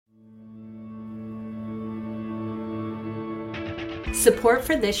Support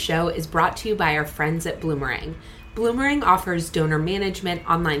for this show is brought to you by our friends at Bloomerang. Bloomerang offers donor management,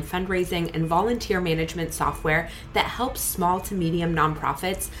 online fundraising, and volunteer management software that helps small to medium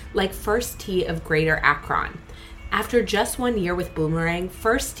nonprofits like First Tee of Greater Akron. After just 1 year with Bloomerang,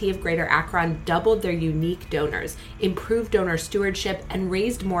 First Tee of Greater Akron doubled their unique donors, improved donor stewardship, and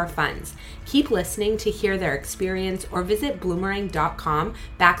raised more funds. Keep listening to hear their experience or visit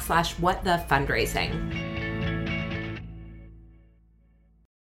bloomerang.com/whatthefundraising.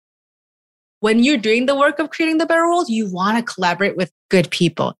 When you're doing the work of creating the better world, you want to collaborate with good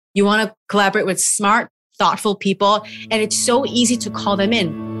people. You want to collaborate with smart, thoughtful people, and it's so easy to call them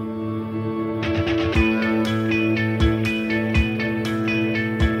in.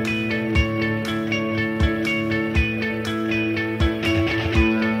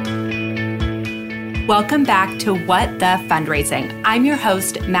 Welcome back to What the Fundraising. I'm your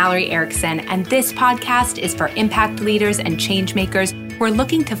host, Mallory Erickson, and this podcast is for impact leaders and change makers who are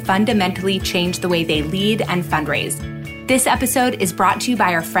looking to fundamentally change the way they lead and fundraise. This episode is brought to you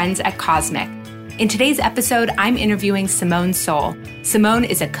by our friends at Cosmic. In today's episode, I'm interviewing Simone Seol. Simone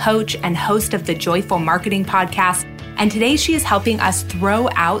is a coach and host of the Joyful Marketing podcast, and today she is helping us throw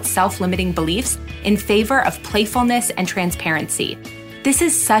out self-limiting beliefs in favor of playfulness and transparency. This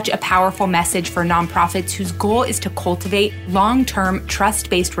is such a powerful message for nonprofits whose goal is to cultivate long-term,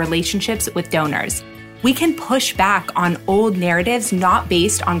 trust-based relationships with donors. We can push back on old narratives not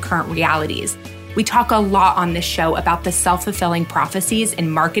based on current realities. We talk a lot on this show about the self-fulfilling prophecies in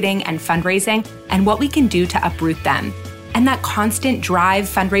marketing and fundraising and what we can do to uproot them. And that constant drive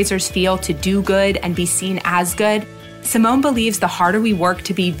fundraisers feel to do good and be seen as good. Simone believes the harder we work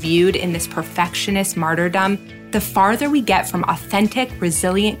to be viewed in this perfectionist martyrdom, the farther we get from authentic,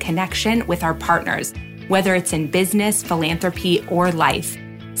 resilient connection with our partners, whether it's in business, philanthropy, or life.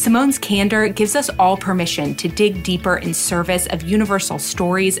 Simone's candor gives us all permission to dig deeper in service of universal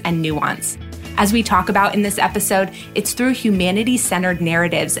stories and nuance. As we talk about in this episode, it's through humanity-centered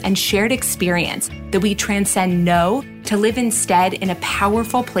narratives and shared experience that we transcend no to live instead in a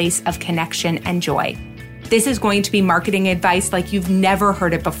powerful place of connection and joy. This is going to be marketing advice like you've never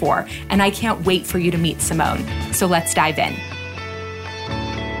heard it before, and I can't wait for you to meet Simone. So let's dive in.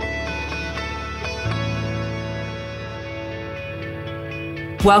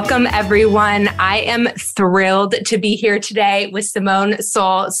 Welcome, everyone. I am thrilled to be here today with Simone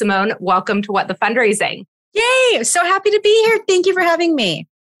Seol. Simone, welcome to What the Fundraising. Yay! So happy to be here. Thank you for having me.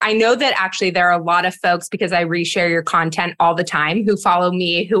 I know that actually there are a lot of folks, because I reshare your content all the time, who follow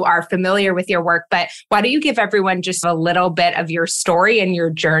me, who are familiar with your work. But why don't you give everyone just a little bit of your story and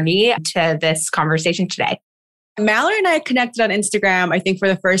your journey to this conversation today? Mallory and I connected on Instagram, I think for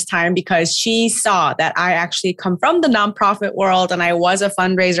the first time, because she saw that I actually come from the nonprofit world and I was a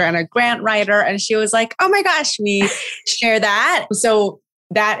fundraiser and a grant writer. And she was like, oh my gosh, we share that. So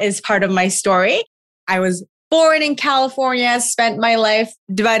that is part of my story. I was born in California, spent my life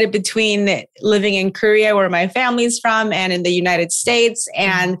divided between living in Korea, where my family's from, and in the United States.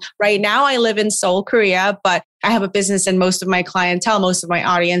 And right now I live in Seoul, Korea, but I have a business and most of my clientele, most of my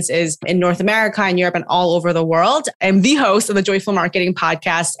audience is in North America and Europe and all over the world. I'm the host of the Joyful Marketing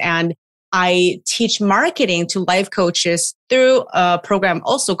podcast, and I teach marketing to life coaches through a program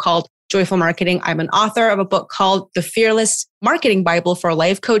also called Joyful Marketing. I'm an author of a book called The Fearless Marketing Bible for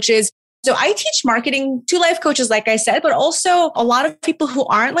Life Coaches. So I teach marketing to life coaches, like I said, but also a lot of people who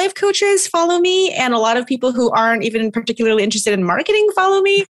aren't life coaches follow me, and a lot of people who aren't even particularly interested in marketing follow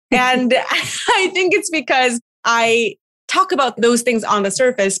me. And I think it's because I talk about those things on the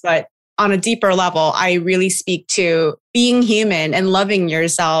surface, but on a deeper level, I really speak to being human and loving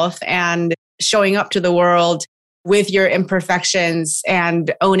yourself and showing up to the world with your imperfections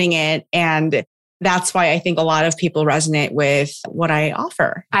and owning it. And that's why I think a lot of people resonate with what I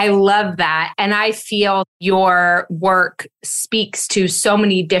offer. I love that. And I feel your work speaks to so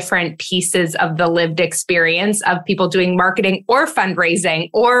many different pieces of the lived experience of people doing marketing or fundraising,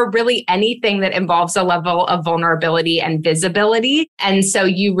 or really anything that involves a level of vulnerability and visibility. And so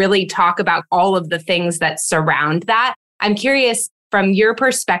you really talk about all of the things that surround that. I'm curious from your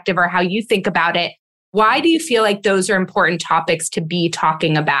perspective, or how you think about it, why do you feel like those are important topics to be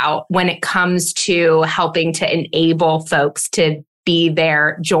talking about when it comes to helping to enable folks to be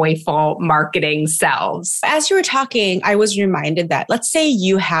their joyful marketing selves? As you were talking, I was reminded that let's say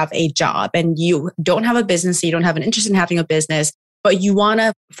you have a job and you don't have a business, so you don't have an interest in having a business, but you want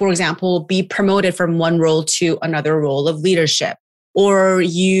to, for example, be promoted from one role to another role of leadership. Or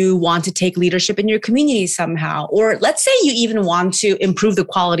you want to take leadership in your community somehow. Or let's say you even want to improve the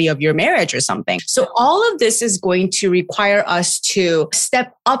quality of your marriage or something. So all of this is going to require us to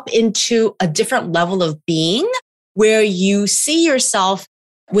step up into a different level of being where you see yourself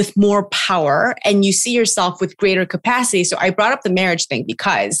with more power and you see yourself with greater capacity. So I brought up the marriage thing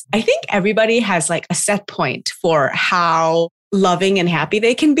because I think everybody has like a set point for how loving and happy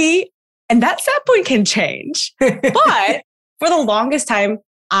they can be. And that set point can change. But for the longest time,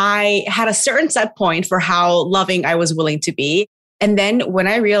 I had a certain set point for how loving I was willing to be. And then when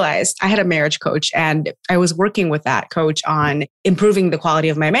I realized I had a marriage coach and I was working with that coach on improving the quality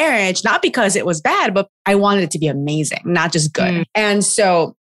of my marriage, not because it was bad, but I wanted it to be amazing, not just good. And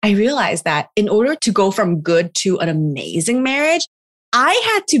so I realized that in order to go from good to an amazing marriage, I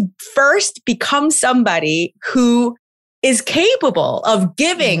had to first become somebody who is capable of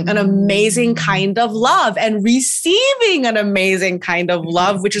giving an amazing kind of love and receiving an amazing kind of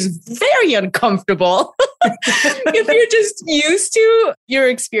love, which is very uncomfortable. If you're just used to your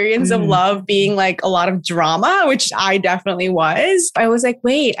experience of love being like a lot of drama, which I definitely was, I was like,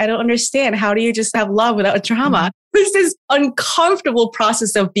 wait, I don't understand. How do you just have love without drama? There's this uncomfortable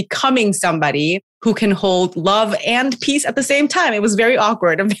process of becoming somebody who can hold love and peace at the same time. It was very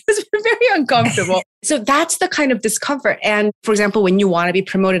awkward. It was very uncomfortable. So that's the kind of discomfort. And for example, when you want to be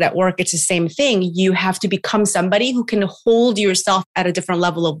promoted at work, it's the same thing. You have to become somebody who can hold yourself at a different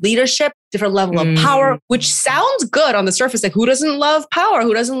level of leadership, different level of power, which sounds good on the surface. Like who doesn't love power?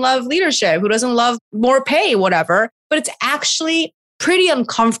 Who doesn't love leadership? Who doesn't love more pay, whatever? But it's actually pretty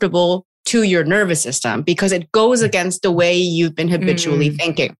uncomfortable to your nervous system because it goes against the way you've been habitually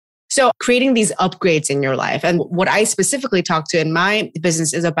thinking. So creating these upgrades in your life. And what I specifically talk to in my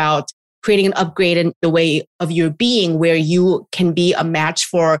business is about creating an upgrade in the way of your being where you can be a match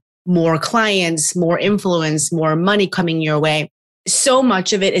for more clients, more influence, more money coming your way. So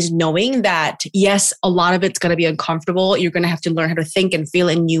much of it is knowing that, yes, a lot of it's going to be uncomfortable. You're going to have to learn how to think and feel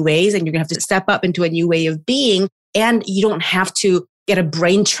in new ways, and you're going to have to step up into a new way of being. And you don't have to get a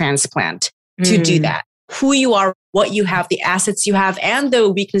brain transplant to do that. Who you are, what you have, the assets you have, and the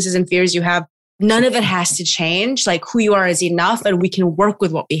weaknesses and fears you have, none of it has to change. Like who you are is enough, and we can work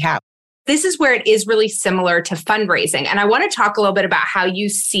with what we have. This is where it is really similar to fundraising. And I want to talk a little bit about how you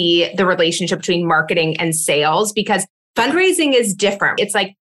see the relationship between marketing and sales, because fundraising is different. It's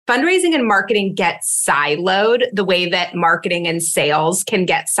like fundraising and marketing get siloed the way that marketing and sales can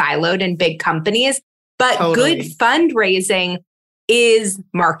get siloed in big companies. But good fundraising is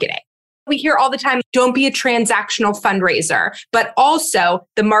marketing. We hear all the time, don't be a transactional fundraiser, but also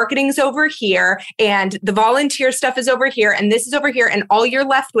the marketing's over here and the volunteer stuff is over here and this is over here. And all you're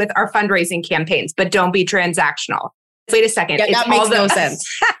left with are fundraising campaigns, but don't be transactional. Wait a second. Yeah, that makes no sense.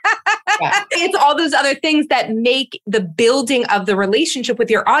 It's all those other things that make the building of the relationship with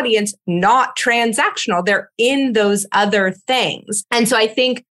your audience not transactional. They're in those other things. And so I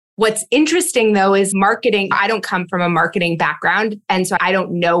think what's interesting though is marketing. I don't come from a marketing background. And so I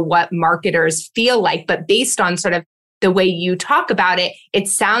don't know what marketers feel like, but based on sort of the way you talk about it, it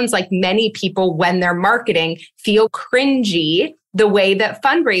sounds like many people when they're marketing feel cringy the way that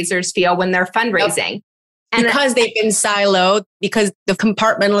fundraisers feel when they're fundraising. Yep. And because they've been siloed, because the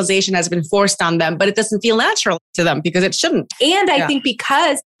compartmentalization has been forced on them, but it doesn't feel natural to them because it shouldn't. And I think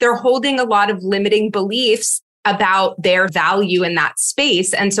because they're holding a lot of limiting beliefs about their value in that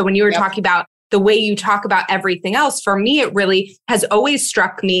space. And so when you were talking about the way you talk about everything else, for me, it really has always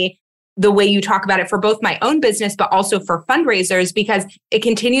struck me the way you talk about it for both my own business, but also for fundraisers, because it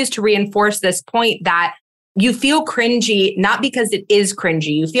continues to reinforce this point that you feel cringy, not because it is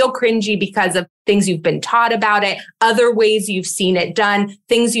cringy. You feel cringy because of things you've been taught about it, other ways you've seen it done,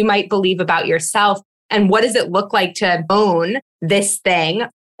 things you might believe about yourself. And what does it look like to own this thing?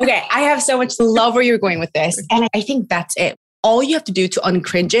 Okay, I have so much to love where you're going with this. And I think that's it. All you have to do to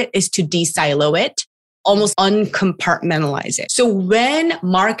uncringe it is to de-silo it, almost uncompartmentalize it. So when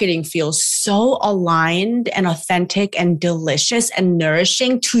marketing feels so aligned and authentic and delicious and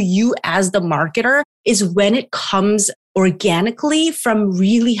nourishing to you as the marketer is when it comes organically from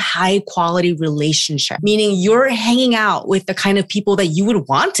really high quality relationship, meaning you're hanging out with the kind of people that you would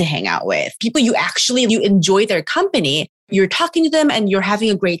want to hang out with, people you enjoy their company. You're talking to them and you're having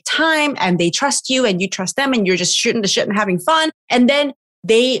a great time and they trust you and you trust them and you're just shooting the shit and having fun. And then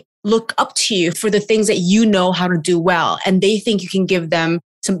they look up to you for the things that you know how to do well. And they think you can give them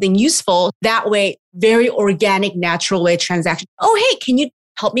something useful. That way, very organic, natural way transaction. Oh, hey, can you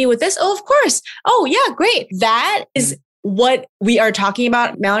help me with this? Oh, of course. Oh, yeah, great. That is what we are talking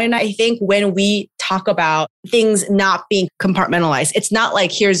about, Mallory and I think, when we talk about things not being compartmentalized. It's not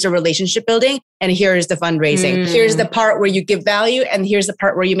like here's the relationship building and here's the fundraising. Here's the part where you give value and here's the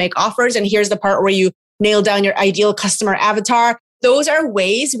part where you make offers and here's the part where you nail down your ideal customer avatar. Those are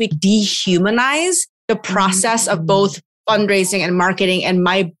ways we dehumanize the process of both fundraising and marketing. And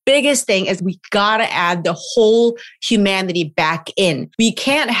my biggest thing is we got to add the whole humanity back in. We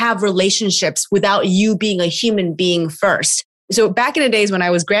can't have relationships without you being a human being first. So back in the days when I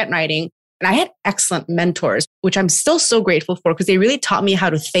was grant writing, and I had excellent mentors, which I'm still so grateful for because they really taught me how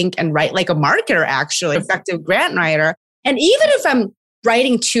to think and write like a marketer, actually, effective grant writer. And even if I'm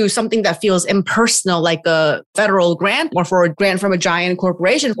writing to something that feels impersonal, like a federal grant or for a grant from a giant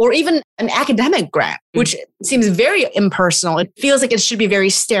corporation, or even an academic grant, which seems very impersonal. It feels like it should be very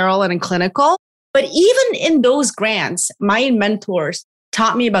sterile and clinical. But even in those grants, my mentors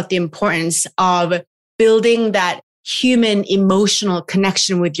taught me about the importance of building that human emotional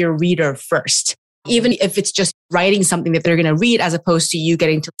connection with your reader first. Even if it's just writing something that they're going to read, as opposed to you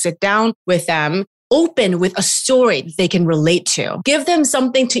getting to sit down with them, open with a story that they can relate to. Give them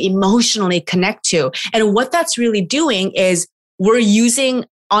something to emotionally connect to. And what that's really doing is we're using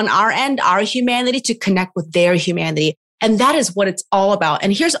on our end, our humanity to connect with their humanity. And that is what it's all about.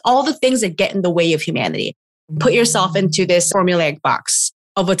 And here's all the things that get in the way of humanity. Put yourself into this formulaic box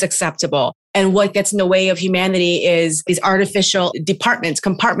of what's acceptable. And what gets in the way of humanity is these artificial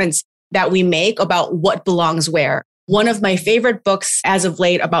compartments that we make about what belongs where. One of my favorite books as of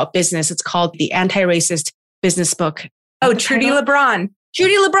late about business, it's called The Anti-Racist Business Book. Oh, Trudy LeBron.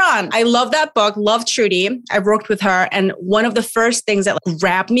 Trudy LeBron. I love that book. Love Trudy. I've worked with her. And one of the first things that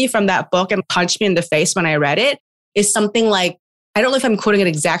grabbed me from that book and punched me in the face when I read it is something like, I don't know if I'm quoting it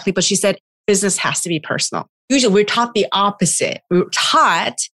exactly, but she said, business has to be personal. Usually we're taught the opposite. We're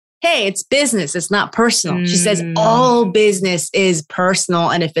taught, hey, it's business. It's not personal. She says all business is personal.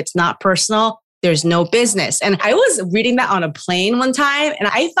 And if it's not personal, there's no business. And I was reading that on a plane one time and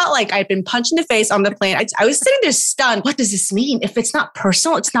I felt like I'd been punched in the face on the plane. I was sitting there stunned. What does this mean? If it's not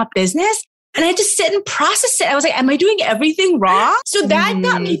personal, it's not business. And I had to sit and process it. I was like, am I doing everything wrong? So that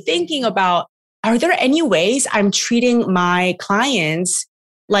got me thinking about, are there any ways I'm treating my clients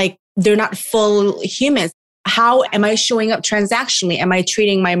like they're not full humans? How am I showing up transactionally? Am I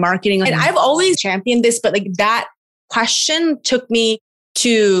treating my marketing? And I've always championed this, but like that question took me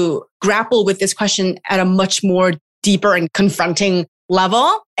to grapple with this question at a much more deeper and confronting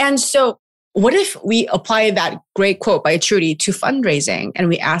level. And so what if we apply that great quote by Trudy to fundraising and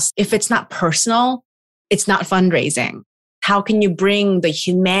we ask, if it's not personal, it's not fundraising. How can you bring the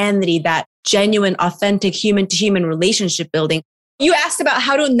humanity, that genuine, authentic human to human relationship building? You asked about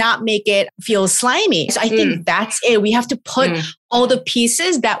how to not make it feel slimy. So I think that's it. We have to put all the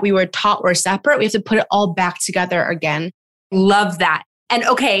pieces that we were taught were separate. We have to put it all back together again. Love that. And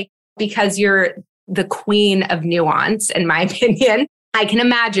okay, because you're the queen of nuance, in my opinion, I can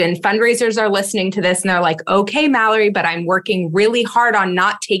imagine fundraisers are listening to this and they're like, okay, Mallory, but I'm working really hard on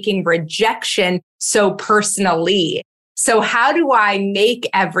not taking rejection so personally. So how do I make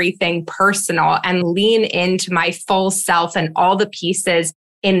everything personal and lean into my full self and all the pieces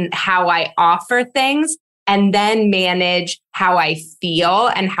in how I offer things and then manage how I feel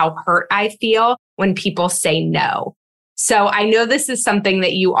and how hurt I feel when people say no? So I know this is something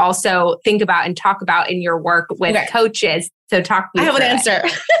that you also think about and talk about in your work with coaches. So talk me through I have an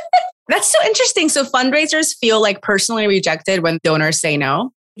answer. That's so interesting. So fundraisers feel like personally rejected when donors say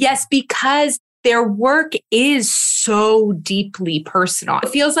no? Yes, because their work is so deeply personal. It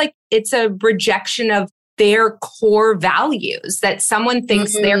feels like it's a rejection of their core values, that someone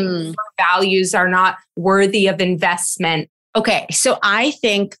thinks their core values are not worthy of investment. Okay, so I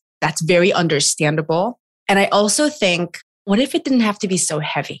think that's very understandable. And I also think, what if it didn't have to be so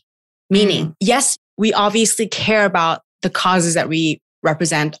heavy? Meaning, yes, we obviously care about the causes that we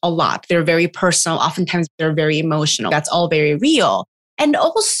represent a lot. They're very personal. Oftentimes they're very emotional. That's all very real. And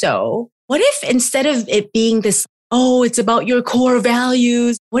also, what if instead of it being this, oh, it's about your core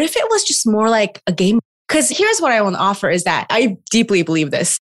values, what if it was just more like a game? Because here's what I want to offer is that I deeply believe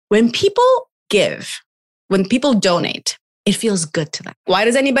this. When people give, when people donate, it feels good to them. Why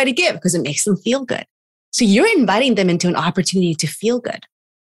does anybody give? Because it makes them feel good. So you're inviting them into an opportunity to feel good.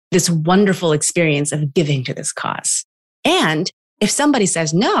 This wonderful experience of giving to this cause. And if somebody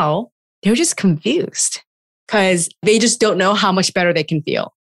says no, they're just confused because they just don't know how much better they can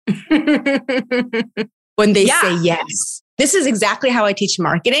feel when they say yes. This is exactly how I teach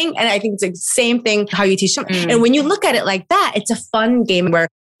marketing. And I think it's the same thing how you teach them. And when you look at it like that, it's a fun game where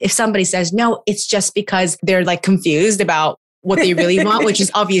if somebody says no, it's just because they're like confused about what they really want, which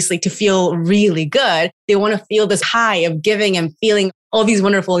is obviously to feel really good. They want to feel this high of giving and feeling all these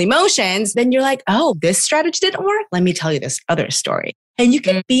wonderful emotions. Then you're like, oh, this strategy didn't work. Let me tell you this other story. And you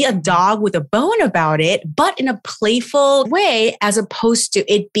can be a dog with a bone about it, but in a playful way, as opposed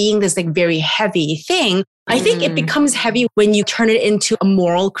to it being this like very heavy thing. I think it becomes heavy when you turn it into a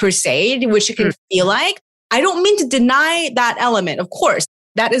moral crusade, which it can feel like. I don't mean to deny that element. Of course,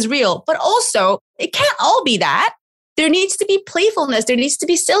 that is real, but also it can't all be that. There needs to be playfulness. There needs to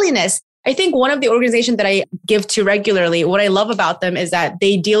be silliness. I think one of the organizations that I give to regularly, what I love about them is that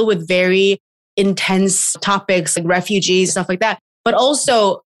they deal with very intense topics like refugees, stuff like that. But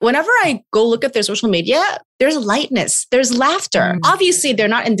also, whenever I go look at their social media, there's lightness, there's laughter. Obviously, they're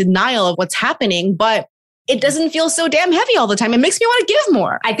not in denial of what's happening, but it doesn't feel so damn heavy all the time. It makes me want to give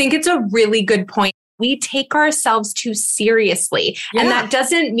more. I think it's a really good point. We take ourselves too seriously. Yeah. And that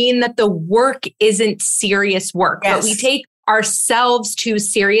doesn't mean that the work isn't serious work, but we take ourselves too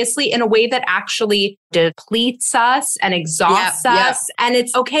seriously in a way that actually depletes us and exhausts us. And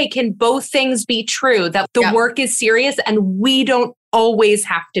it's okay. Can both things be true? That the work is serious and we don't always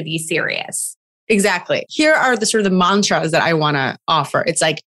have to be serious. Exactly. Here are the sort of the mantras that I want to offer. It's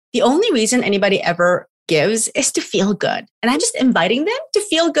like the only reason anybody ever gives is to feel good. And I'm just inviting them to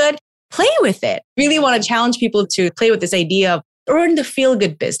feel good. Play with it. Really want to challenge people to play with this idea of earn the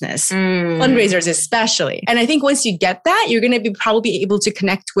feel-good business, fundraisers especially. And I think once you get that, you're going to be probably able to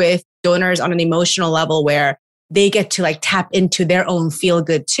connect with donors on an emotional level where they get to like tap into their own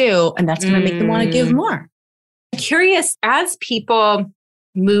feel-good too. And that's going to make them want to give more. I'm curious, as people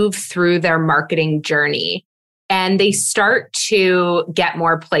move through their marketing journey and they start to get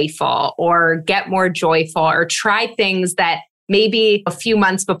more playful or get more joyful or try things that maybe a few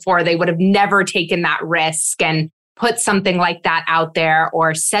months before they would have never taken that risk and put something like that out there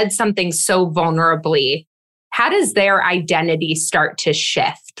or said something so vulnerably, how does their identity start to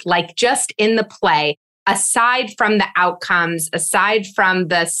shift? Like just in the play, aside from the outcomes, aside from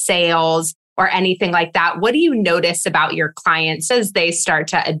the sales or anything like that, what do you notice about your clients as they start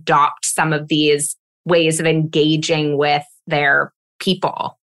to adopt some of these ways of engaging with their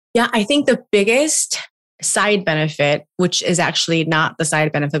people? Yeah, I think the biggest side benefit, which is actually not the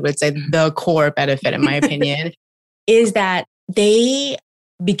side benefit, but it's like the core benefit, in my opinion, is that they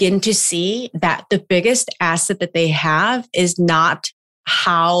begin to see that the biggest asset that they have is not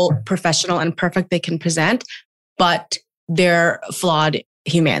how professional and perfect they can present, but their flawed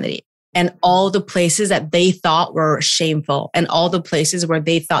humanity and all the places that they thought were shameful and all the places where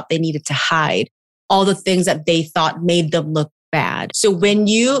they thought they needed to hide, all the things that they thought made them look bad. So when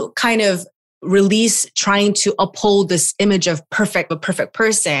you kind of release trying to uphold this image of a perfect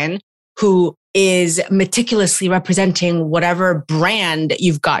person who is meticulously representing whatever brand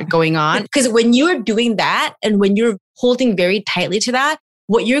you've got going on. Because when you're doing that and when you're holding very tightly to that,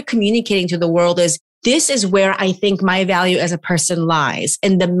 what you're communicating to the world is, this is where I think my value as a person lies,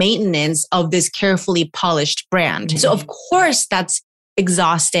 in the maintenance of this carefully polished brand. So of course that's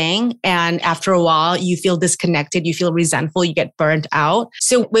exhausting. And after a while, you feel disconnected, you feel resentful, you get burnt out.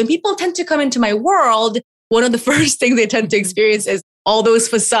 So when people tend to come into my world, one of the first things they tend to experience is all those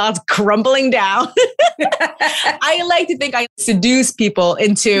facades crumbling down. I like to think I seduce people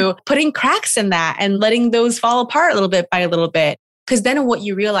into putting cracks in that and letting those fall apart a little bit by a little bit. Because then what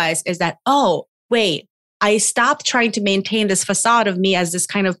you realize is that, oh, wait, I stopped trying to maintain this facade of me as this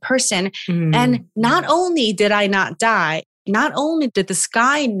kind of person. And not only did I not die, not only did the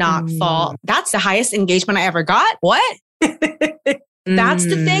sky not fall, that's the highest engagement I ever got. What? That's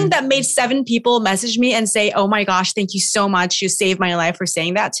the thing that made 7 people message me and say, oh my gosh, thank you so much. You saved my life for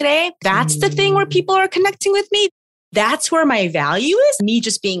saying that today. That's the thing where people are connecting with me. That's where my value is, me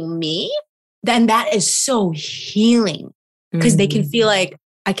just being me. Then that is so healing because they can feel like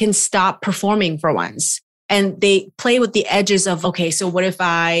I can stop performing for once. And they play with the edges of, okay, so what if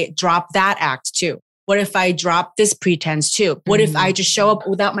I drop that act too? What if I drop this pretense too? What if I just show up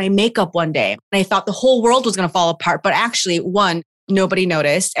without my makeup one day? And I thought the whole world was going to fall apart. But actually, one, nobody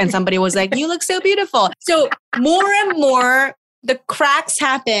noticed. And somebody was like, you look so beautiful. So more and more, the cracks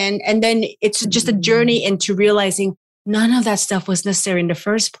happen. And then it's just a journey into realizing none of that stuff was necessary in the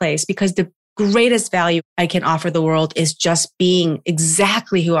first place, because the greatest value I can offer the world is just being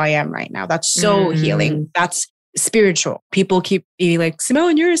exactly who I am right now. That's so healing. That's spiritual. People keep being like,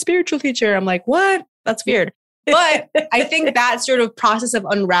 Simone, you're a spiritual teacher. I'm like, what? That's weird. But I think that sort of process of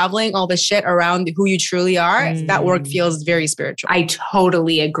unraveling all the shit around who you truly are, that work feels very spiritual. I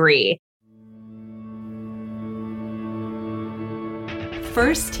totally agree.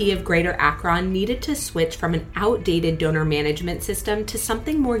 First Tee of Greater Akron needed to switch from an outdated donor management system to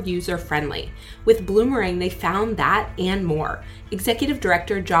something more user-friendly. With Bloomerang, they found that and more. Executive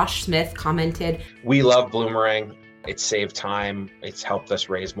Director Josh Smith commented, "We love Bloomerang. It's saved time. It's helped us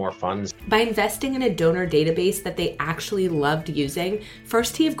raise more funds. By investing in a donor database that they actually loved using,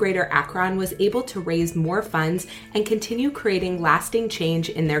 First Tee of Greater Akron was able to raise more funds and continue creating lasting change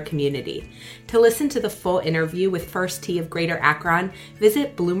in their community. To listen to the full interview with First Tee of Greater Akron,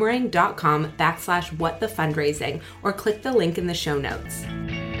 visit bloomerang.com/whatthefundraising or click the link in the show notes.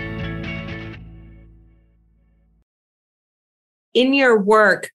 In your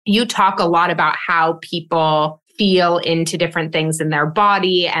work, you talk a lot about how people feel into different things in their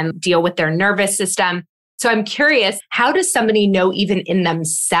body and deal with their nervous system. So I'm curious, how does somebody know even in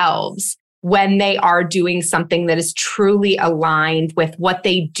themselves when they are doing something that is truly aligned with what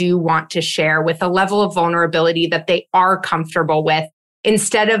they do want to share, with a level of vulnerability that they are comfortable with,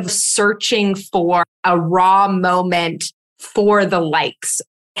 instead of searching for a raw moment for the likes?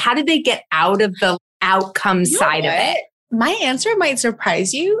 How do they get out of the outcome side of it? My answer might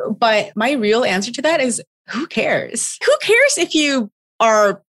surprise you, but my real answer to that is, who cares? Who cares if you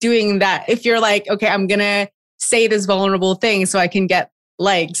are doing that? If you're like, okay, I'm going to say this vulnerable thing so I can get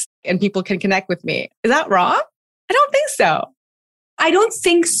likes and people can connect with me. Is that wrong? I don't think so. I don't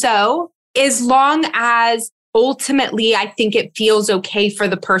think so. As long as ultimately, I think it feels okay for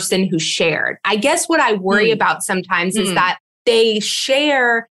the person who shared. I guess what I worry about sometimes is that they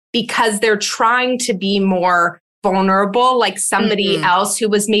share because they're trying to be more vulnerable, like somebody else who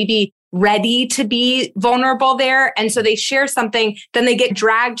was maybe ready to be vulnerable there. And so they share something, then they get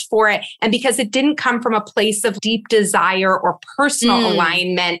dragged for it. And because it didn't come from a place of deep desire or personal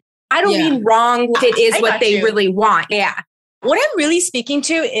alignment, I don't mean wrong if it is what they really want. Yeah. What I'm really speaking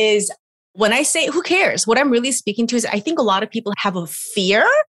to is, when I say who cares, what I'm really speaking to is, I think a lot of people have a fear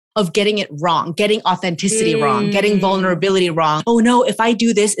of getting it wrong, getting authenticity wrong, getting vulnerability wrong. Oh no, if I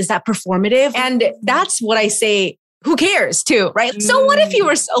do this, is that performative? And that's what I say, who cares too, right? So what if you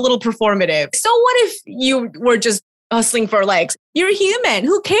were a little performative? So what if you were just hustling for likes? You're human,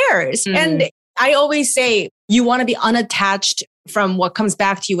 who cares? And I always say, you want to be unattached from what comes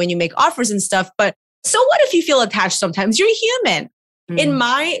back to you when you make offers and stuff. But so what if you feel attached sometimes? You're human. In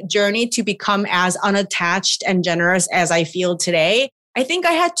my journey to become as unattached and generous as I feel today, I think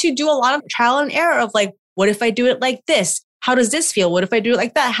I had to do a lot of trial and error of like, what if I do it like this? How does this feel? What if I do it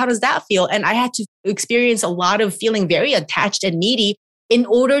like that? How does that feel? And I had to experience a lot of feeling very attached and needy in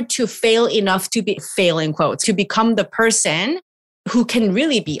order to fail enough to be, fail in quotes, to become the person who can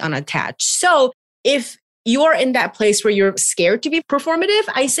really be unattached. So if you're in that place where you're scared to be performative,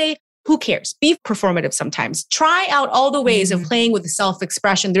 I say, who cares? Be performative sometimes. Try out all the ways of playing with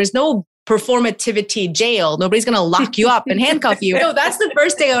self-expression. There's no performativity jail. Nobody's going to lock you up and handcuff you. No, that's the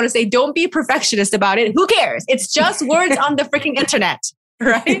first thing I want to say. Don't be a perfectionist about it. Who cares? It's just words on the freaking internet,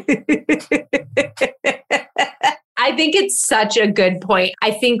 right? I think it's such a good point. I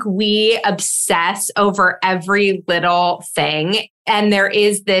think we obsess over every little thing. And there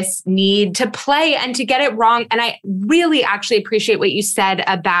is this need to play and to get it wrong. And I really actually appreciate what you said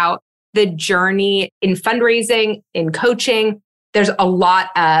about the journey in fundraising, in coaching. There's a lot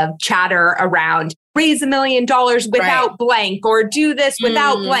of chatter around raise $1 million without blank, or do this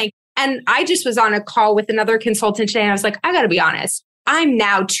without blank. And I just was on a call with another consultant today and I was like, I got to be honest. I'm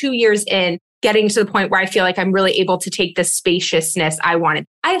now 2 years in, getting to the point where I feel like I'm really able to take the spaciousness I wanted.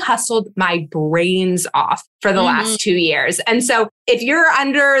 I hustled my brains off for the last 2 years. And so if you're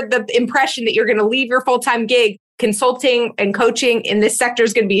under the impression that you're going to leave your full-time gig, consulting and coaching in this sector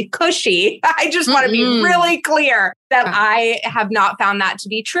is going to be cushy, I just want to be really clear that I have not found that to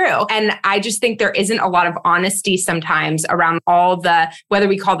be true. And I just think there isn't a lot of honesty sometimes around all the, whether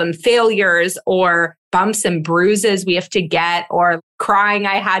we call them failures or bumps and bruises we have to get, or crying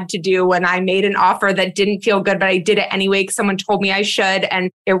I had to do when I made an offer that didn't feel good, but I did it anyway because someone told me I should, and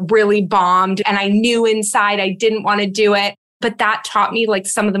it really bombed. And I knew inside I didn't want to do it. But that taught me like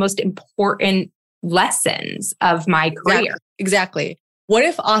some of the most important lessons of my career. Exactly. What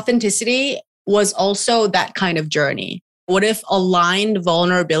if authenticity was also that kind of journey? What if aligned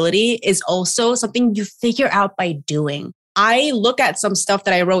vulnerability is also something you figure out by doing? I look at some stuff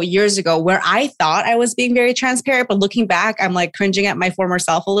that I wrote years ago where I thought I was being very transparent, but looking back, I'm like cringing at my former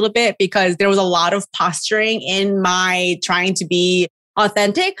self a little bit because there was a lot of posturing in my trying to be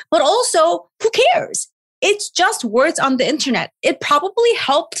authentic, but also who cares? It's just words on the internet. It probably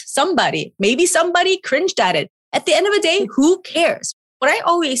helped somebody. Maybe somebody cringed at it. At the end of the day, who cares? What I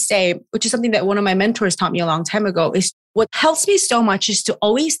always say, which is something that one of my mentors taught me a long time ago, is what helps me so much is to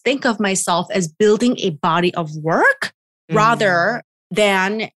always think of myself as building a body of work rather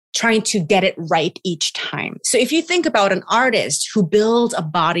than trying to get it right each time. So if you think about an artist who builds a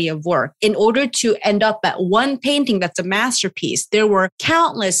body of work, in order to end up at one painting that's a masterpiece, there were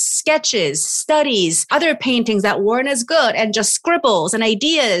countless sketches, studies, other paintings that weren't as good, and just scribbles and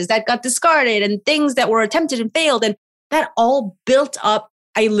ideas that got discarded and things that were attempted and failed. And that all built up.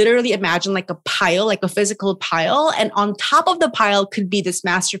 I literally imagine like a pile, like a physical pile. And on top of the pile could be this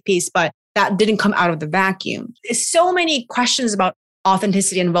masterpiece, but that didn't come out of the vacuum. There's so many questions about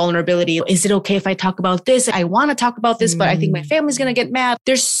authenticity and vulnerability. Is it okay if I talk about this? I want to talk about this, but I think my family's going to get mad.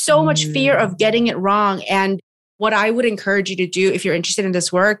 There's so much fear of getting it wrong. And what I would encourage you to do if you're interested in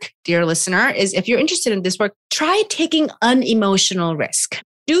this work, dear listener, is if you're interested in this work, try taking unemotional risk.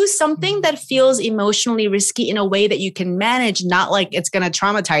 Do something that feels emotionally risky in a way that you can manage, not like it's going to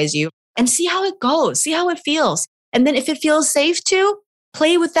traumatize you, and see how it goes, see how it feels. And then if it feels safe to,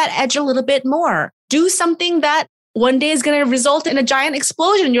 play with that edge a little bit more. Do something that one day is going to result in a giant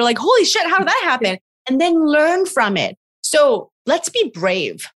explosion. You're like, holy shit, how did that happen? And then learn from it. So let's be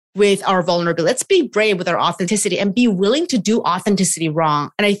brave with our vulnerability. Let's be brave with our authenticity and be willing to do authenticity wrong.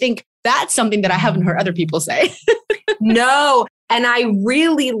 And I think that's something that I haven't heard other people say. No. And I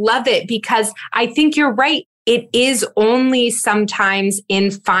really love it because I think you're right. It is only sometimes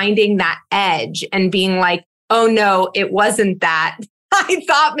in finding that edge and being like, oh no, it wasn't that. I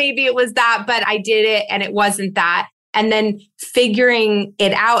thought maybe it was that, but I did it and it wasn't that. And then figuring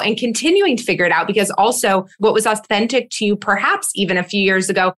it out and continuing to figure it out, because also what was authentic to you, perhaps even a few years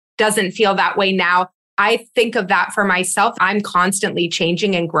ago, doesn't feel that way now. I think of that for myself. I'm constantly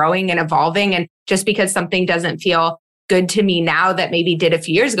changing and growing and evolving. And just because something doesn't feel good to me now that maybe did a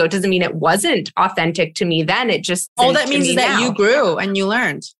few years ago doesn't mean it wasn't authentic to me then. It just all that means is that you grew and you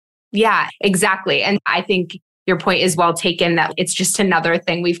learned. Yeah, exactly. And I think your point is well taken that it's just another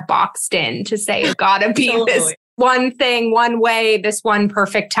thing we've boxed in to say it's gotta be totally. This one thing, one way, this one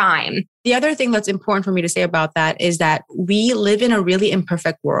perfect time. The other thing that's important for me to say about that is that we live in a really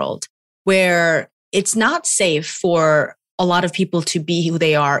imperfect world where it's not safe for a lot of people to be who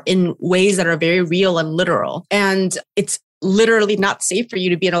they are in ways that are very real and literal. And it's literally not safe for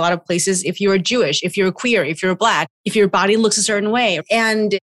you to be in a lot of places if you're Jewish, if you're queer, if you're Black, if your body looks a certain way.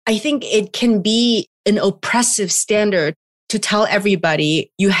 And I think it can be an oppressive standard to tell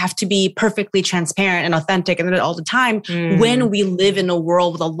everybody you have to be perfectly transparent and authentic and all the time when we live in a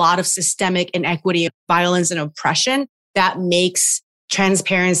world with a lot of systemic inequity, violence, and oppression that makes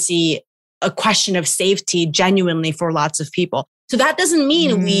transparency a question of safety genuinely for lots of people. So that doesn't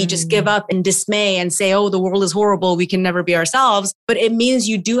mean we just give up in dismay and say, oh, the world is horrible, we can never be ourselves. But it means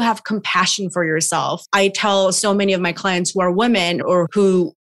you do have compassion for yourself. I tell so many of my clients who are women or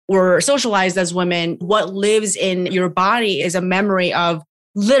who were socialized as women, what lives in your body is a memory of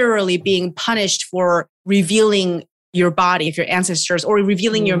literally being punished for revealing your body, if your ancestors, or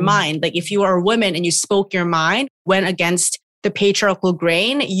revealing your mind. Like if you are a woman and you spoke your mind, went against the patriarchal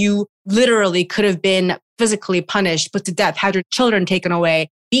grain, you literally could have been physically punished, put to death, had your children taken away,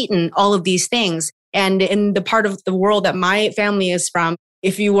 beaten, all of these things. And in the part of the world that my family is from,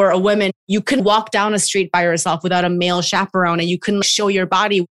 if you were a woman, you couldn't walk down a street by yourself without a male chaperone, and you couldn't show your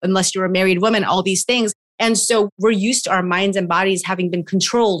body unless you were a married woman, all these things. And so we're used to our minds and bodies having been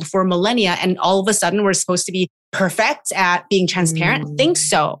controlled for millennia. And all of a sudden we're supposed to be perfect at being transparent. I think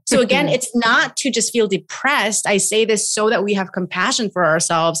so. So again, it's not to just feel depressed. I say this so that we have compassion for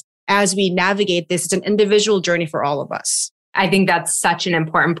ourselves as we navigate this. It's an individual journey for all of us. I think that's such an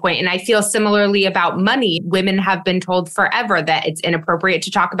important point. And I feel similarly about money. Women have been told forever that it's inappropriate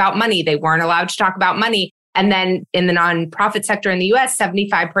to talk about money. They weren't allowed to talk about money. And then in the nonprofit sector in the US,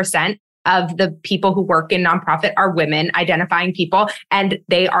 75% of the people who work in nonprofit are women identifying people, and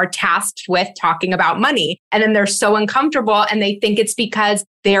they are tasked with talking about money. And then they're so uncomfortable and they think it's because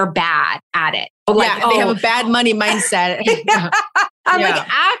they're bad at it. Like, they have a bad money mindset. I'm like,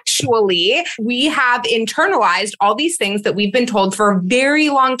 actually, we have internalized all these things that we've been told for a very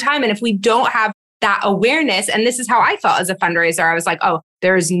long time. And if we don't have that awareness, and this is how I felt as a fundraiser, I was like, oh,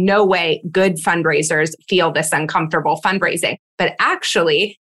 there's no way good fundraisers feel this uncomfortable fundraising. But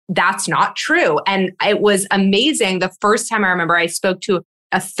actually, that's not true. And it was amazing. The first time I remember I spoke to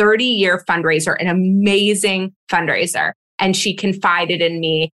a 30-year fundraiser, an amazing fundraiser, and she confided in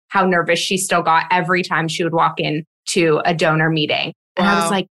me how nervous she still got every time she would walk in to a donor meeting. And I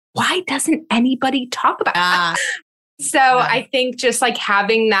was like, why doesn't anybody talk about that? So I think just like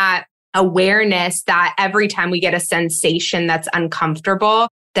having that awareness that every time we get a sensation that's uncomfortable,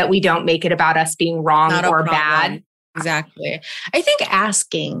 that we don't make it about us being wrong or bad. Exactly. I think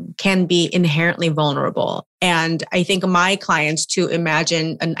asking can be inherently vulnerable. And I think my clients to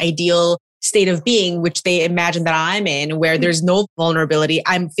imagine an ideal state of being, which they imagine that I'm in, where there's no vulnerability.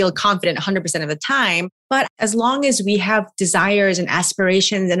 I feel confident 100% of the time. But as long as we have desires and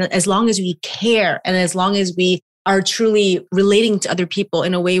aspirations, and as long as we care, and as long as we are truly relating to other people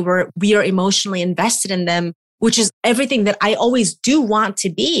in a way where we are emotionally invested in them, which is everything that I always do want to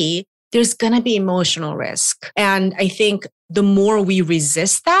be, there's going to be emotional risk. And I think the more we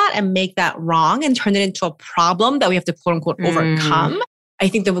resist that and make that wrong and turn it into a problem that we have to quote unquote overcome, I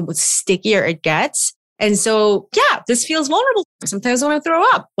think the stickier it gets. And so, yeah, this feels vulnerable. Sometimes I want to throw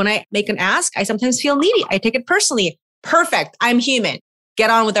up. When I make an ask, I sometimes feel needy. I take it personally. Perfect. I'm human. Get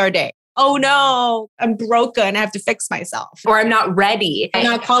on with our day. Oh no, I'm broken. I have to fix myself. Or I'm not ready. I'm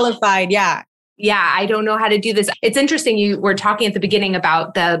not qualified. Yeah. Yeah, I don't know how to do this. It's interesting. You were talking at the beginning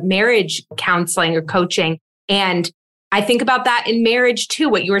about the marriage counseling or coaching. And I think about that in marriage too,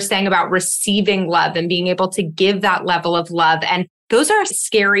 what you were saying about receiving love and being able to give that level of love. And those are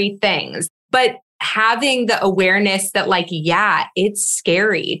scary things. But having the awareness that like, yeah, it's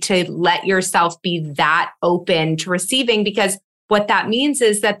scary to let yourself be that open to receiving, because what that means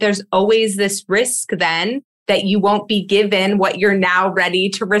is that there's always this risk then that you won't be given what you're now ready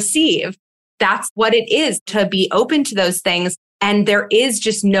to receive. That's what it is to be open to those things. And there is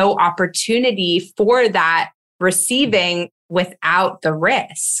just no opportunity for that receiving without the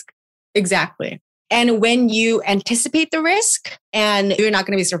risk. Exactly. And when you anticipate the risk and you're not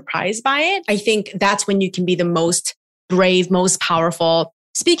going to be surprised by it, I think that's when you can be the most brave, most powerful.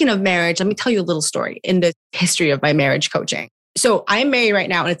 Speaking of marriage, let me tell you a little story in the history of my marriage coaching. So I'm married right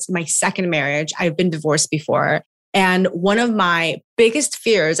now and it's my second marriage. I've been divorced before. And one of my biggest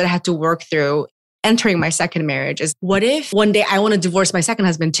fears that I had to work through entering my second marriage is, what if one day I want to divorce my second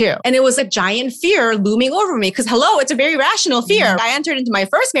husband too? And it was a giant fear looming over me because hello, it's a very rational fear. I entered into my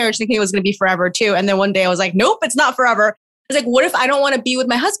first marriage thinking it was going to be forever too. And then one day I was like, nope, it's not forever. It's like, what if I don't want to be with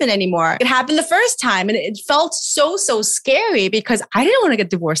my husband anymore? It happened the first time and it felt so scary because I didn't want to get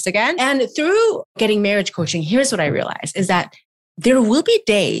divorced again. And through getting marriage coaching, here's what I realized is that there will be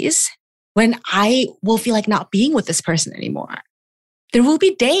days when I will feel like not being with this person anymore. There will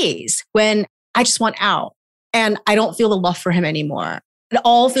be days when I just want out and I don't feel the love for him anymore. It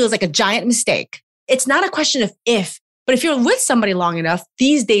all feels like a giant mistake. It's not a question of if, but if you're with somebody long enough,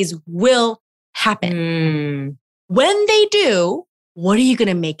 these days will happen. When they do, what are you going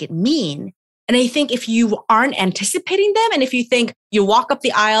to make it mean? And I think if you aren't anticipating them, and if you think you walk up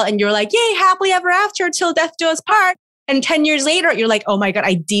the aisle and you're like, yay, happily ever after till death do us part. And 10 years later, you're like, oh my God,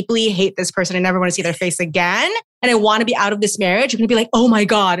 I deeply hate this person. I never want to see their face again. And I want to be out of this marriage. You're going to be like, oh my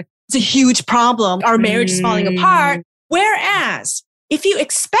God, it's a huge problem. Our marriage is falling apart. Whereas if you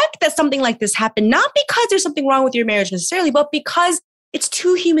expect that something like this happen, not because there's something wrong with your marriage necessarily, but because it's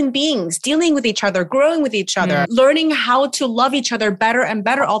two human beings dealing with each other, growing with each other, learning how to love each other better and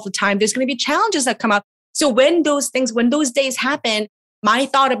better all the time. There's going to be challenges that come up. So when those days happen, my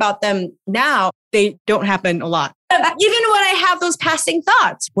thought about them now, they don't happen a lot. Even when I have those passing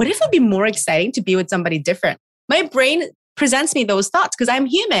thoughts, what if it'd be more exciting to be with somebody different? My brain presents me those thoughts because I'm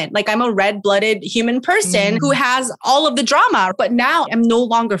human. Like I'm a red-blooded human person who has all of the drama. But now I'm no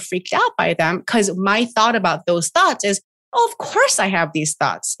longer freaked out by them because my thought about those thoughts is, oh, of course I have these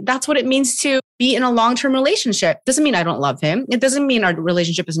thoughts. That's what it means to be in a long-term relationship. Doesn't mean I don't love him. It doesn't mean our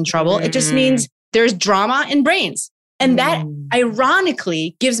relationship is in trouble. It just means there's drama in brains. And that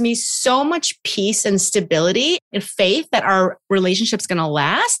ironically gives me so much peace and stability and faith that our relationship's going to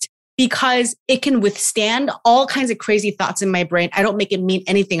last because it can withstand all kinds of crazy thoughts in my brain. I don't make it mean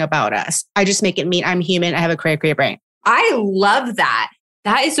anything about us. I just make it mean I'm human. I have a cray brain. I love that.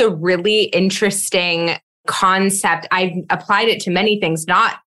 That is a really interesting concept. I've applied it to many things,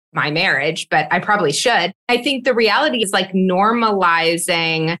 not my marriage, but I probably should. I think the reality is like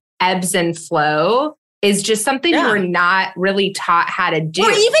normalizing ebbs and flow is just something we're not really taught how to do. Or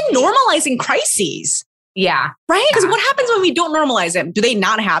even normalizing crises. Yeah. Right? Because what happens when we don't normalize them? Do they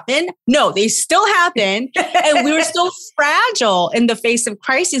not happen? No, they still happen. And we're still fragile in the face of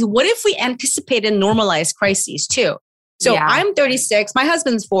crises. What if we anticipate and normalize crises too? So I'm 36, my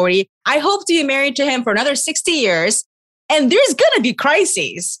husband's 40. I hope to be married to him for another 60 years. And there's going to be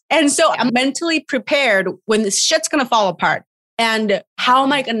crises. And so I'm mentally prepared when this shit's going to fall apart. And how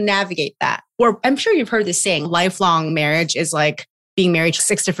am I going to navigate that? Or I'm sure you've heard this saying, lifelong marriage is like being married to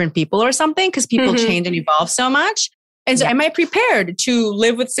 6 different people or something because people change and evolve so much. And so am I prepared to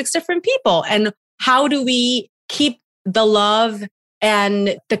live with 6 different people? And how do we keep the love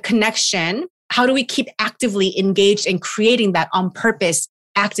and the connection? How do we keep actively engaged in creating that on purpose,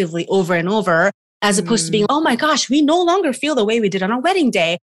 actively over and over, as opposed to being, oh my gosh, we no longer feel the way we did on our wedding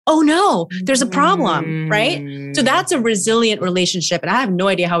day. oh no, there's a problem, right? So that's a resilient relationship. And I have no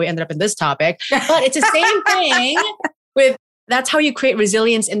idea how we ended up in this topic, but it's the same thing with, that's how you create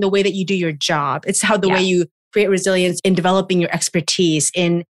resilience in the way that you do your job. It's how the way you create resilience in developing your expertise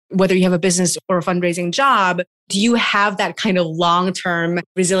in whether you have a business or a fundraising job. Do you have that kind of long-term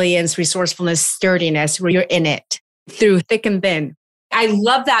resilience, resourcefulness, sturdiness where you're in it through thick and thin? I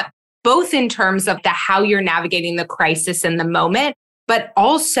love that, both in terms of how you're navigating the crisis in the moment, but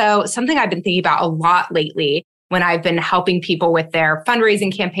also something I've been thinking about a lot lately when I've been helping people with their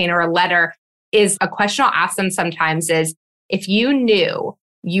fundraising campaign or a letter is a question I'll ask them sometimes is, if you knew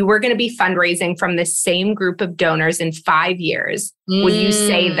you were going to be fundraising from the same group of donors in 5 years, would you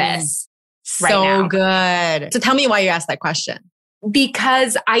say this right now? So good. So tell me why you asked that question.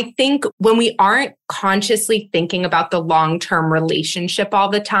 Because I think when we aren't consciously thinking about the long-term relationship all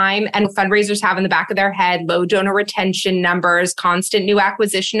the time, and fundraisers have in the back of their head low donor retention numbers, constant new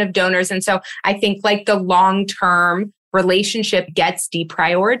acquisition of donors. And so I think like the long-term relationship gets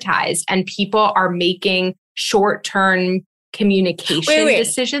deprioritized and people are making short-term communication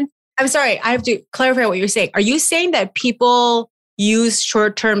decisions. I'm sorry, I have to clarify what you're saying. Are you saying that people use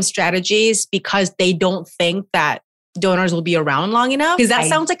short-term strategies because they don't think that donors will be around long enough? Because that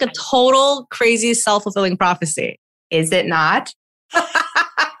sounds like a total crazy self-fulfilling prophecy. Is it not? That's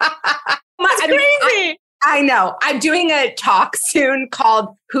crazy. I know. I'm doing a talk soon called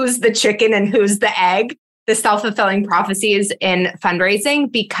Who's the Chicken and Who's the Egg? The self-fulfilling prophecies in fundraising,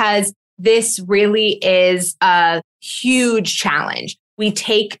 because this really is a huge challenge. We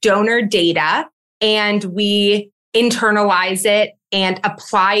take donor data and we internalize it and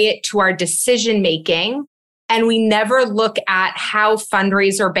apply it to our decision-making. And we never look at how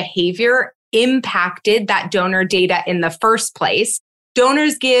fundraiser behavior impacted that donor data in the first place.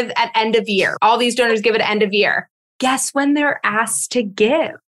 Donors give at end of year. All these donors give at end of year. Guess when they're asked to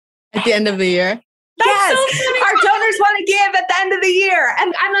give? At the end of the year? Yes, our donors want to give at the end of the year.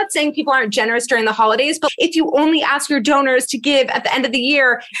 And I'm not saying people aren't generous during the holidays, but if you only ask your donors to give at the end of the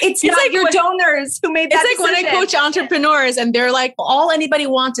year, it's not like your donors who made that decision. It's like when I coach entrepreneurs and they're like, all anybody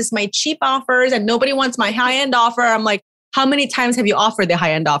wants is my cheap offers and nobody wants my high-end offer. I'm like, how many times have you offered the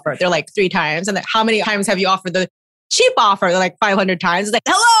high-end offer? They're like 3 times. And then how many times have you offered the cheap offer? They're like 500 times. It's like,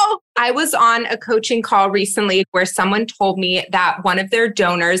 hello. I was on a coaching call recently where someone told me that one of their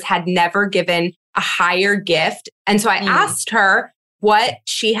donors had never given a higher gift. And so I asked her what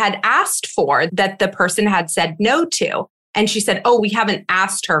she had asked for that the person had said no to. And she said, oh, we haven't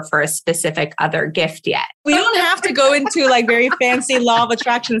asked her for a specific other gift yet. We don't have to go into like very fancy law of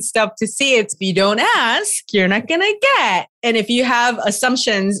attraction stuff to see it. If you don't ask, you're not going to get. And if you have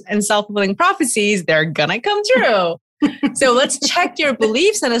assumptions and self-fulfilling prophecies, they're going to come true. So let's check your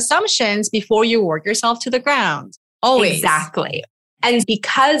beliefs and assumptions before you work yourself to the ground. Always. Exactly. And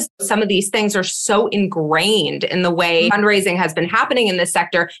because some of these things are so ingrained in the way fundraising has been happening in this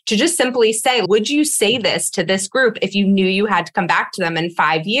sector, to just simply say, would you say this to this group if you knew you had to come back to them in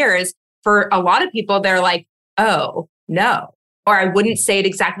 5 years? For a lot of people, they're like, oh, no, or I wouldn't say it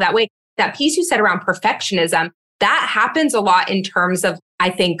exactly that way. That piece you said around perfectionism, that happens a lot in terms of, I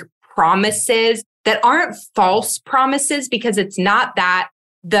think, promises that aren't false promises, because it's not that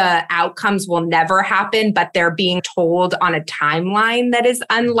the outcomes will never happen, but they're being told on a timeline that is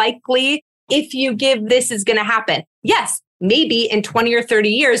unlikely. If you give, this is going to happen. Yes, maybe in 20 or 30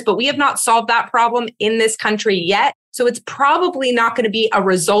 years, but we have not solved that problem in this country yet. So it's probably not going to be a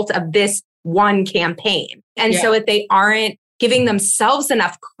result of this one campaign. And so if they aren't giving themselves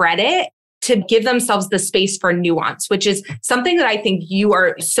enough credit to give themselves the space for nuance, which is something that I think you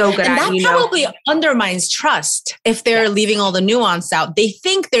are so good and at. That probably undermines trust if they're leaving all the nuance out. They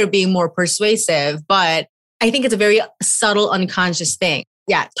think they're being more persuasive, but I think it's a very subtle, unconscious thing.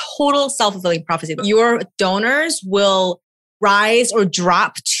 Yeah, total self-fulfilling prophecy. Your donors will rise or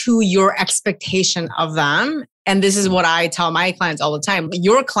drop to your expectation of them. And this is what I tell my clients all the time.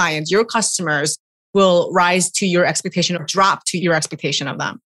 Your clients, your customers will rise to your expectation or drop to your expectation of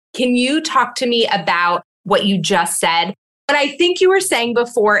them. Can you talk to me about what you just said? What I think you were saying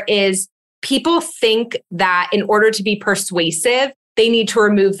before is people think that in order to be persuasive, they need to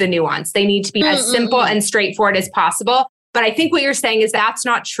remove the nuance. They need to be as simple and straightforward as possible. But I think what you're saying is that's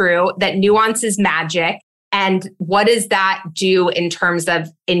not true, that nuance is magic. And what does that do in terms of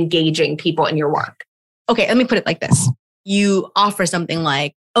engaging people in your work? Okay, let me put it like this. You offer something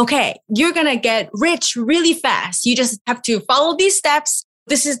like, okay, you're going to get rich really fast. You just have to follow these steps.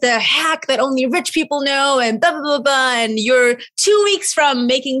 This is the hack that only rich people know and blah, blah, blah, blah. And you're 2 weeks from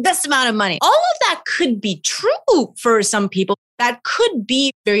making this amount of money. All of that could be true for some people. That could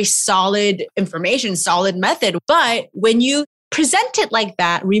be very solid information, solid method. But when you present it like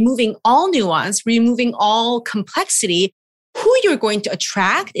that, removing all nuance, removing all complexity, who you're going to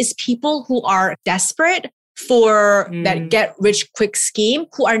attract is people who are desperate for that get rich quick scheme,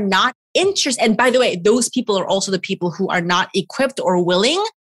 who are not interested. And by the way, those people are also the people who are not equipped or willing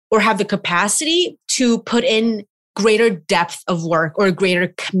or have the capacity to put in greater depth of work or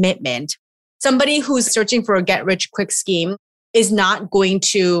greater commitment. Somebody who's searching for a get rich quick scheme is not going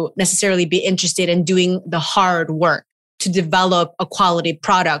to necessarily be interested in doing the hard work to develop a quality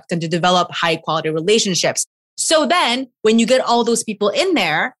product and to develop high quality relationships. So then when you get all those people in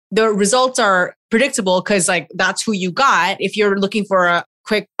there, the results are predictable because like that's who you got. If you're looking for a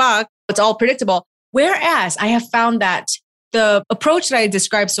quick buck, it's all predictable. Whereas I have found that the approach that I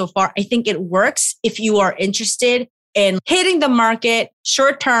described so far, I think it works if you are interested in hitting the market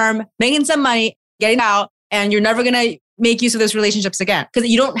short term, making some money, getting out, and you're never going to make use of those relationships again because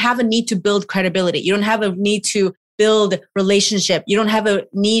you don't have a need to build credibility. You don't have a need to build relationship. You don't have a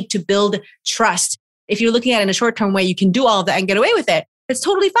need to build trust. If you're looking at it in a short-term way, you can do all of that and get away with it. It's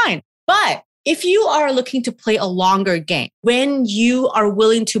totally fine. But if you are looking to play a longer game, when you are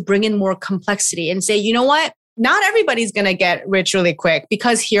willing to bring in more complexity and say, you know what? Not everybody's going to get rich really quick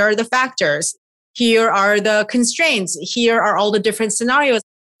because here are the factors. Here are the constraints. Here are all the different scenarios.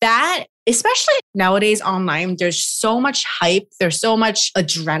 That, especially nowadays online, there's so much hype. There's so much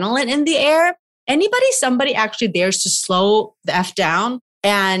adrenaline in the air. Somebody actually dares to slow the F down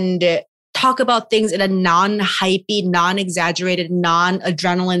and talk about things in a non-hypey, non-exaggerated,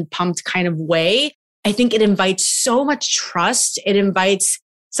 non-adrenaline pumped kind of way, I think it invites so much trust. It invites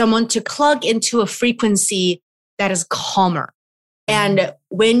someone to plug into a frequency that is calmer. And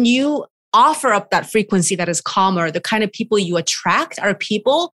when you offer up that frequency that is calmer, the kind of people you attract are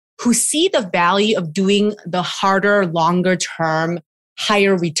people who see the value of doing the harder, longer term,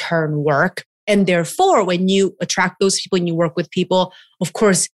 higher return work. And therefore, when you attract those people and you work with people, of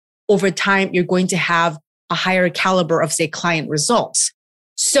course, over time, you're going to have a higher caliber of, say, client results.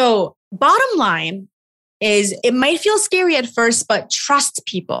 So bottom line is it might feel scary at first, but trust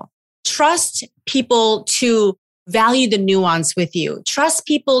people. Trust people to value the nuance with you. Trust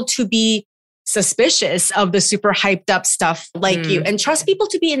people to be suspicious of the super hyped up stuff like you, and trust people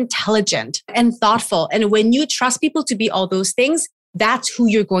to be intelligent and thoughtful. And when you trust people to be all those things, that's who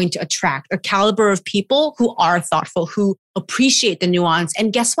you're going to attract, a caliber of people who are thoughtful, who appreciate the nuance.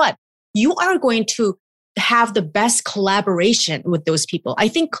 And guess what? You are going to have the best collaboration with those people. I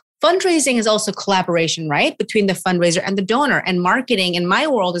think fundraising is also collaboration, right? Between the fundraiser and the donor. And marketing in my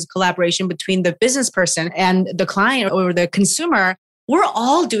world is collaboration between the business person and the client or the consumer. We're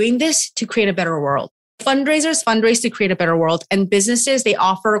all doing this to create a better world. Fundraisers fundraise to create a better world. And businesses, they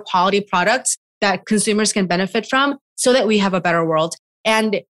offer quality products that consumers can benefit from so that we have a better world.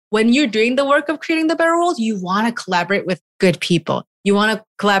 And when you're doing the work of creating the better world, you want to collaborate with good people. You want to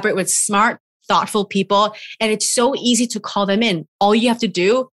collaborate with smart, thoughtful people. And it's so easy to call them in. All you have to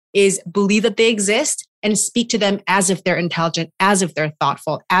do is believe that they exist and speak to them as if they're intelligent, as if they're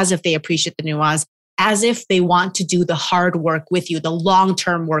thoughtful, as if they appreciate the nuance, as if they want to do the hard work with you, the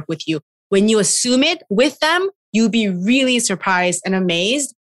long-term work with you. When you assume it with them, you'll be really surprised and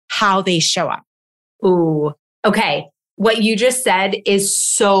amazed how they show up. Ooh, okay. What you just said is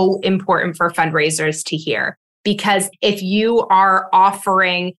so important for fundraisers to hear. Because if you are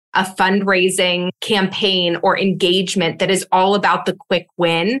offering a fundraising campaign or engagement that is all about the quick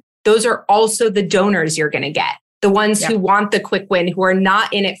win, those are also the donors you're going to get. The ones who want the quick win, who are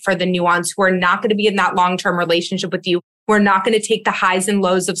not in it for the nuance, who are not going to be in that long-term relationship with you, who are not going to take the highs and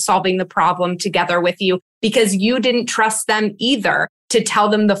lows of solving the problem together with you because you didn't trust them either to tell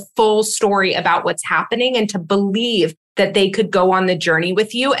them the full story about what's happening and to believe that they could go on the journey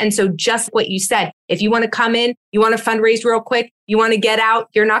with you. And so just what you said, if you want to come in, you want to fundraise real quick, you want to get out,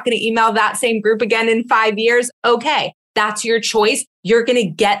 you're not going to email that same group again in 5 years. Okay, that's your choice. You're going to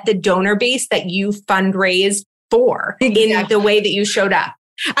get the donor base that you fundraised for in the way that you showed up.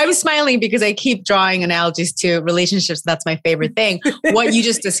 I was smiling because I keep drawing analogies to relationships. That's my favorite thing. What you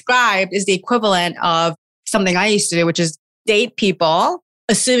just described is the equivalent of something I used to do, which is date people,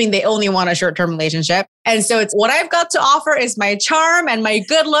 assuming they only want a short-term relationship. And so it's what I've got to offer is my charm and my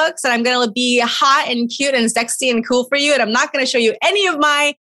good looks. And I'm going to be hot and cute and sexy and cool for you. And I'm not going to show you any of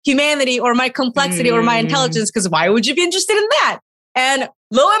my humanity or my complexity or my intelligence, because why would you be interested in that? And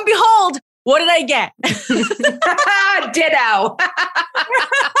lo and behold, what did I get? Ditto.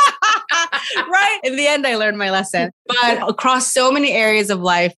 Right? In the end, I learned my lesson. But across so many areas of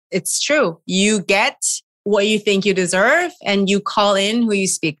life, it's true. You get what you think you deserve and you call in who you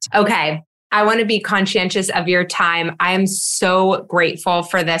speak to. Okay. I want to be conscientious of your time. I am so grateful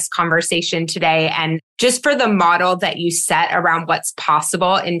for this conversation today and just for the model that you set around what's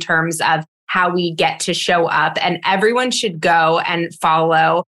possible in terms of how we get to show up. And everyone should go and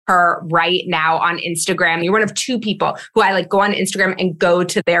follow her right now on Instagram. You're one of two people who I go on Instagram and go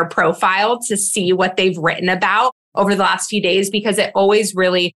to their profile to see what they've written about over the last few days, because it always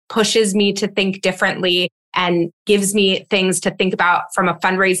really pushes me to think differently and gives me things to think about from a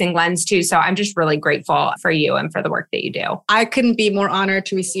fundraising lens too. So I'm just really grateful for you and for the work that you do. I couldn't be more honored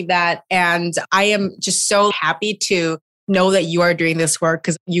to receive that. And I am just so happy to know that you are doing this work,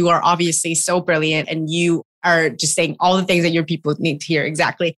 because you are obviously so brilliant and you are just saying all the things that your people need to hear.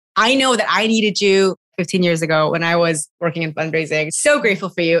 Exactly. I know that I needed you 15 years ago when I was working in fundraising. So grateful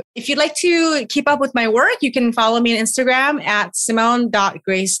for you. If you'd like to keep up with my work, you can follow me on Instagram at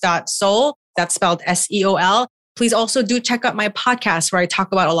simone.grace.soul. That's spelled SEOL. Please also do check out my podcast where I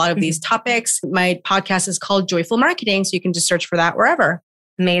talk about a lot of these topics. My podcast is called Joyful Marketing, so you can just search for that wherever.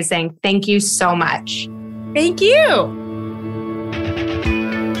 Amazing. Thank you so much. Thank you.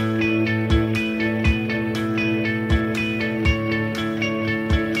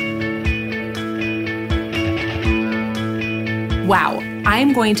 Wow,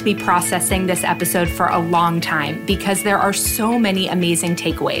 I'm going to be processing this episode for a long time because there are so many amazing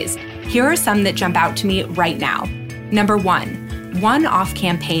takeaways. Here are some that jump out to me right now. Number 1, one-off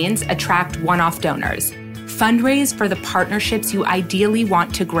campaigns attract one-off donors. Fundraise for the partnerships you ideally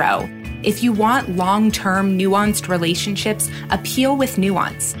want to grow. If you want long-term, nuanced relationships, appeal with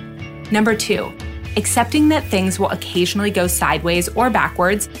nuance. Number 2, accepting that things will occasionally go sideways or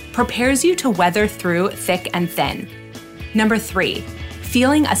backwards prepares you to weather through thick and thin. Number 3,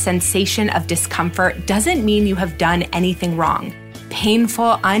 feeling a sensation of discomfort doesn't mean you have done anything wrong.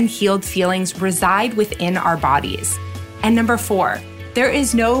 Painful, unhealed feelings reside within our bodies. And number 4, there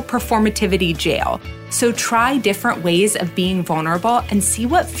is no performativity jail. So try different ways of being vulnerable and see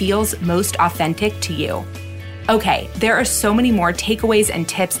what feels most authentic to you. Okay, there are so many more takeaways and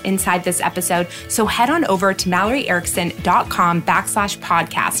tips inside this episode, so head on over to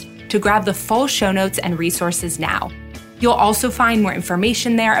MalloryErickson.com/podcast to grab the full show notes and resources now. You'll also find more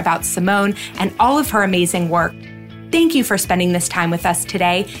information there about Simone and all of her amazing work. Thank you for spending this time with us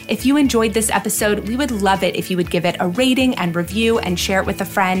today. If you enjoyed this episode, we would love it if you would give it a rating and review and share it with a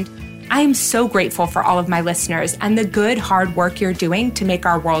friend. I am so grateful for all of my listeners and the good, hard work you're doing to make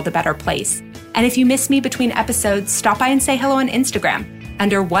our world a better place. And if you miss me between episodes, stop by and say hello on Instagram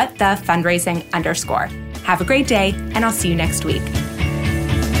under @whatthefundraising_. Have a great day, and I'll see you next week.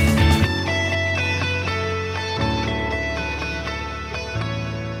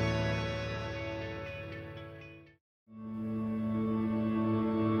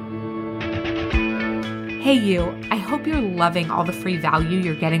 Hey you, I hope you're loving all the free value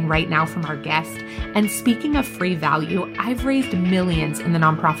you're getting right now from our guest. And speaking of free value, I've raised millions in the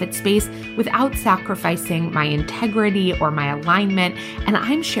nonprofit space without sacrificing my integrity or my alignment, and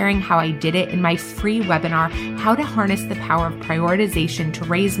I'm sharing how I did it in my free webinar, How to Harness the Power of Prioritization to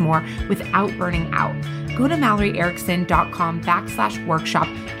Raise More Without Burning Out. Go to MalloryErickson.com/workshop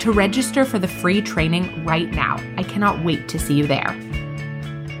to register for the free training right now. I cannot wait to see you there.